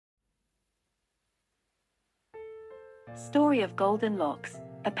Story of Goldilocks,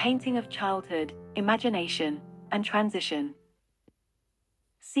 a painting of childhood, imagination, and transition.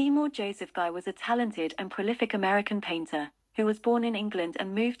 Seymour Joseph Guy was a talented and prolific American painter, who was born in England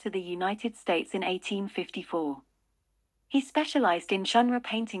and moved to the United States in 1854. He specialized in genre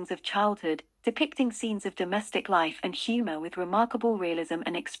paintings of childhood, depicting scenes of domestic life and humor with remarkable realism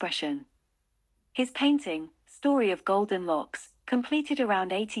and expression. His painting, Story of Goldilocks, completed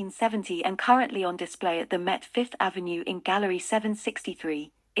around 1870 and currently on display at the Met Fifth Avenue in Gallery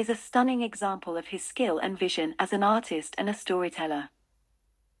 763, is a stunning example of his skill and vision as an artist and a storyteller.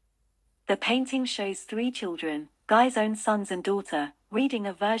 The painting shows three children, Guy's own sons and daughter, reading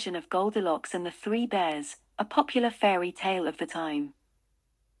a version of Goldilocks and the Three Bears, a popular fairy tale of the time.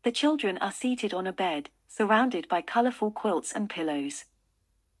 The children are seated on a bed, surrounded by colorful quilts and pillows.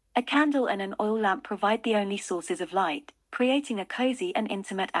 A candle and an oil lamp provide the only sources of light, creating a cozy and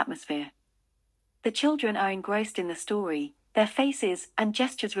intimate atmosphere. The children are engrossed in the story, their faces and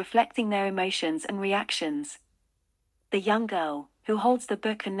gestures reflecting their emotions and reactions. The young girl, who holds the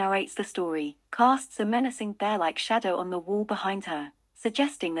book and narrates the story, casts a menacing bear-like shadow on the wall behind her,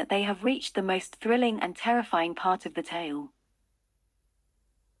 suggesting that they have reached the most thrilling and terrifying part of the tale.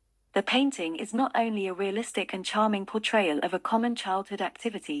 The painting is not only a realistic and charming portrayal of a common childhood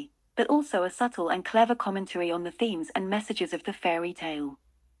activity, but also a subtle and clever commentary on the themes and messages of the fairy tale.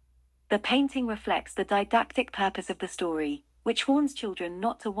 The painting reflects the didactic purpose of the story, which warns children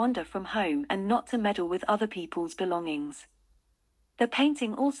not to wander from home and not to meddle with other people's belongings. The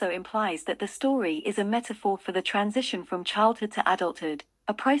painting also implies that the story is a metaphor for the transition from childhood to adulthood,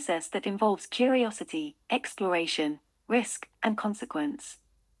 a process that involves curiosity, exploration, risk, and consequence.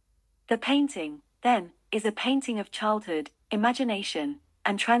 The painting, then, is a painting of childhood, imagination,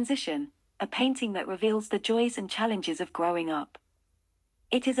 and transition, a painting that reveals the joys and challenges of growing up.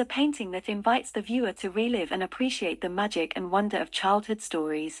 It is a painting that invites the viewer to relive and appreciate the magic and wonder of childhood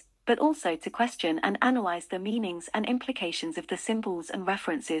stories, but also to question and analyze the meanings and implications of the symbols and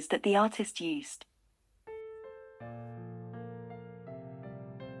references that the artist used.